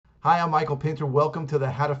Hi, I'm Michael Pinter. Welcome to the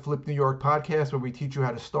How to Flip New York podcast, where we teach you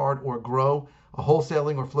how to start or grow a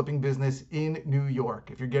wholesaling or flipping business in New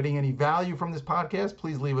York. If you're getting any value from this podcast,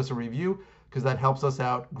 please leave us a review because that helps us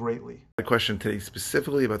out greatly. A question today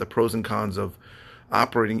specifically about the pros and cons of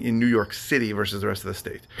operating in New York City versus the rest of the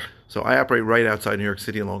state. So I operate right outside New York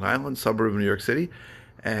City in Long Island, suburb of New York City.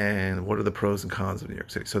 And what are the pros and cons of New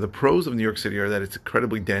York City? So the pros of New York City are that it's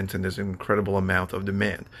incredibly dense and there's an incredible amount of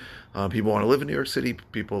demand. People want to live in New York City.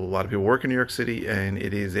 A lot of people work in New York City, and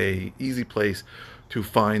it is a easy place to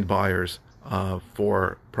find buyers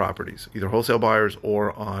for properties, either wholesale buyers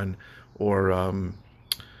or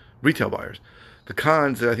retail buyers. The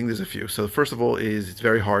cons, I think there's a few. So first of all is it's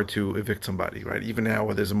very hard to evict somebody, right? Even now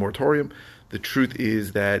where there's a moratorium, the truth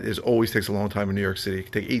is that it always takes a long time in New York City.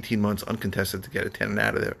 It can take 18 months uncontested to get a tenant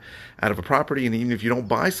out of there, out of a property. And even if you don't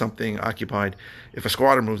buy something occupied, if a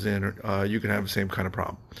squatter moves in, you can have the same kind of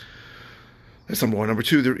problem. That's number one. Number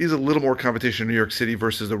two, there is a little more competition in New York City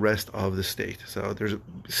versus the rest of the state. So there's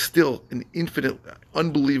still an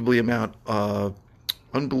unbelievably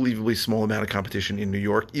small amount of competition in New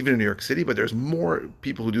York, even in New York City, but there's more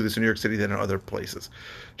people who do this in New York City than in other places.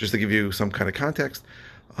 Just to give you some kind of context,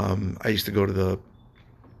 I used to go to the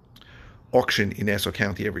auction in Nassau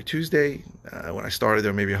County every Tuesday. When I started,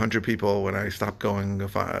 there were maybe 100 people. When I stopped going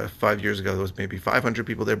 5 years ago, there was maybe 500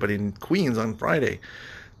 people there. But in Queens on Friday,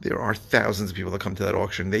 there are thousands of people that come to that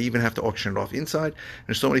auction. They even have to auction it off inside.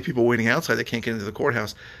 There's so many people waiting outside that can't get into the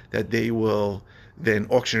courthouse that they will then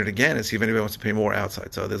auction it again and see if anybody wants to pay more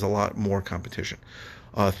outside. So there's a lot more competition.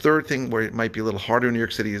 Third thing where it might be a little harder in New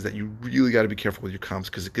York City is that you really got to be careful with your comps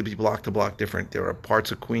because it could be block to block different. There are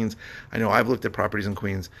parts of Queens. I know I've looked at properties in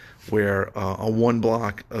Queens where on one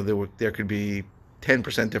block there could be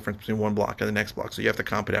 10% difference between one block and the next block. So you have to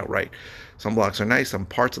comp it out right. Some blocks are nice. Some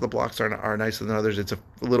parts of the blocks are nicer than others. It's a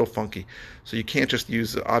little funky. So you can't just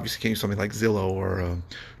obviously can't use something like Zillow or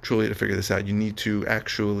Trulia to figure this out. You need to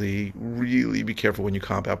actually really be careful when you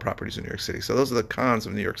comp out properties in New York City. So those are the cons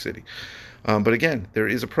of New York City. But again, there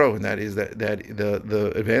is a pro, and that is that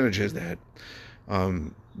the advantage is that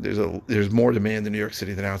there's more demand in New York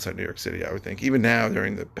City than outside New York City. I would think even now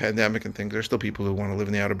during the pandemic and things, there's still people who want to live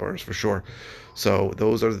in the outer boroughs for sure. So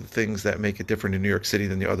those are the things that make it different in New York City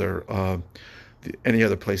than any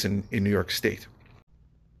other place in New York State.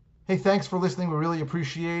 Hey, thanks for listening. We really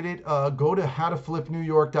appreciate it. Go to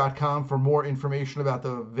howtoflipnewyork.com for more information about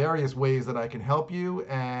the various ways that I can help you.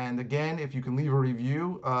 And again, if you can leave a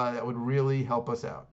review, that would really help us out.